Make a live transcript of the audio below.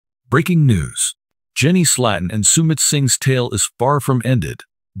Breaking news. Jenny Slatin and Sumit Singh's tale is far from ended.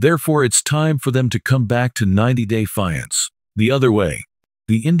 Therefore, it's time for them to come back to 90 Day Fiancé. The other way.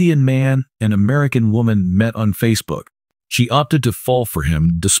 The Indian man and American woman met on Facebook. She opted to fall for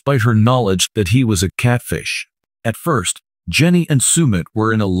him despite her knowledge that he was a catfish. At first, Jenny and Sumit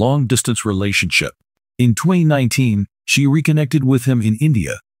were in a long-distance relationship. In 2019, she reconnected with him in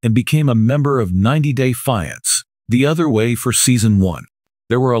India and became a member of 90 Day Fiancé. The other way for Season 1.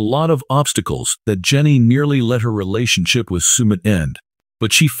 There were a lot of obstacles that Jenny nearly let her relationship with Sumit end,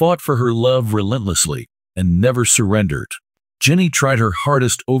 but she fought for her love relentlessly and never surrendered. Jenny tried her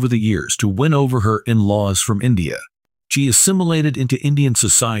hardest over the years to win over her in-laws from India. She assimilated into Indian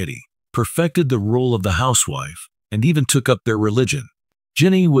society, perfected the role of the housewife, and even took up their religion.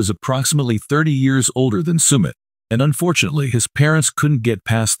 Jenny was approximately 30 years older than Sumit, and unfortunately his parents couldn't get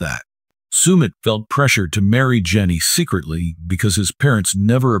past that. Sumit felt pressured to marry Jenny secretly because his parents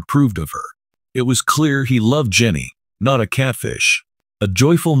never approved of her. It was clear he loved Jenny, not a catfish. A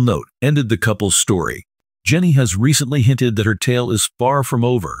joyful note ended the couple's story. Jenny has recently hinted that her tale is far from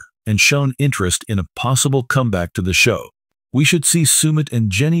over and shown interest in a possible comeback to the show. We should see Sumit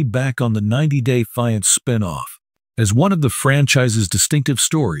and Jenny back on the 90 Day Fiancé spin-off. As one of the franchise's distinctive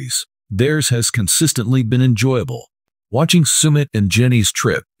stories, theirs has consistently been enjoyable. Watching Sumit and Jenny's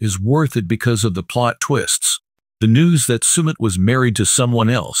trip is worth it because of the plot twists. The news that Sumit was married to someone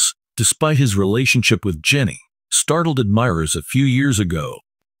else, despite his relationship with Jenny, startled admirers a few years ago.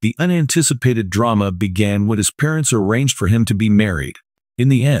 The unanticipated drama began when his parents arranged for him to be married. In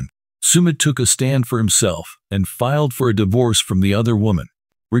the end, Sumit took a stand for himself and filed for a divorce from the other woman.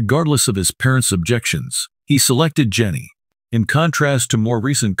 Regardless of his parents' objections, he selected Jenny. In contrast to more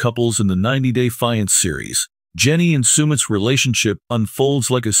recent couples in the 90 Day Fiancé series, Jenny and Sumit's relationship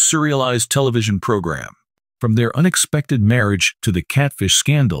unfolds like a serialized television program. From their unexpected marriage to the catfish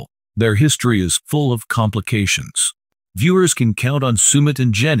scandal, their history is full of complications. Viewers can count on Sumit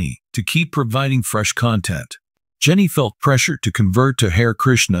and Jenny to keep providing fresh content. Jenny felt pressure to convert to Hare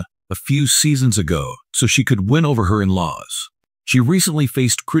Krishna a few seasons ago so she could win over her in-laws. She recently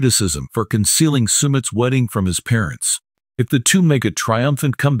faced criticism for concealing Sumit's wedding from his parents. If the two make a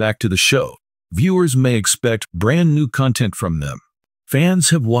triumphant comeback to the show, viewers may expect brand new content from them. Fans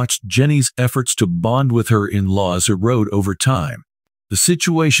have watched Jenny's efforts to bond with her in-laws erode over time. The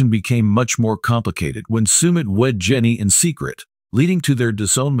situation became much more complicated when Sumit wed Jenny in secret, leading to their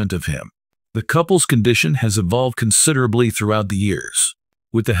disownment of him. The couple's condition has evolved considerably throughout the years.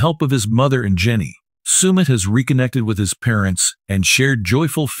 With the help of his mother and Jenny, Sumit has reconnected with his parents and shared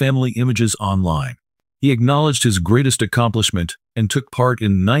joyful family images online. He acknowledged his greatest accomplishment and took part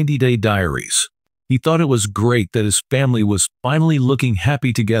in 90 Day Diaries. He thought it was great that his family was finally looking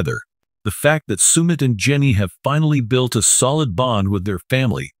happy together. The fact that Sumit and Jenny have finally built a solid bond with their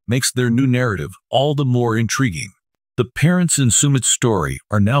family makes their new narrative all the more intriguing. The parents in Sumit's story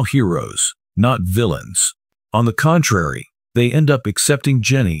are now heroes, not villains. On the contrary, they end up accepting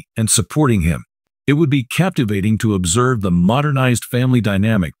Jenny and supporting him. It would be captivating to observe the modernized family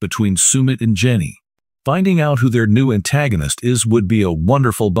dynamic between Sumit and Jenny. Finding out who their new antagonist is would be a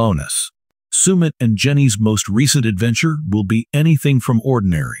wonderful bonus. Sumit and Jenny's most recent adventure will be anything from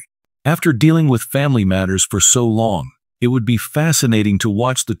ordinary. After dealing with family matters for so long, it would be fascinating to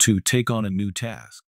watch the two take on a new task.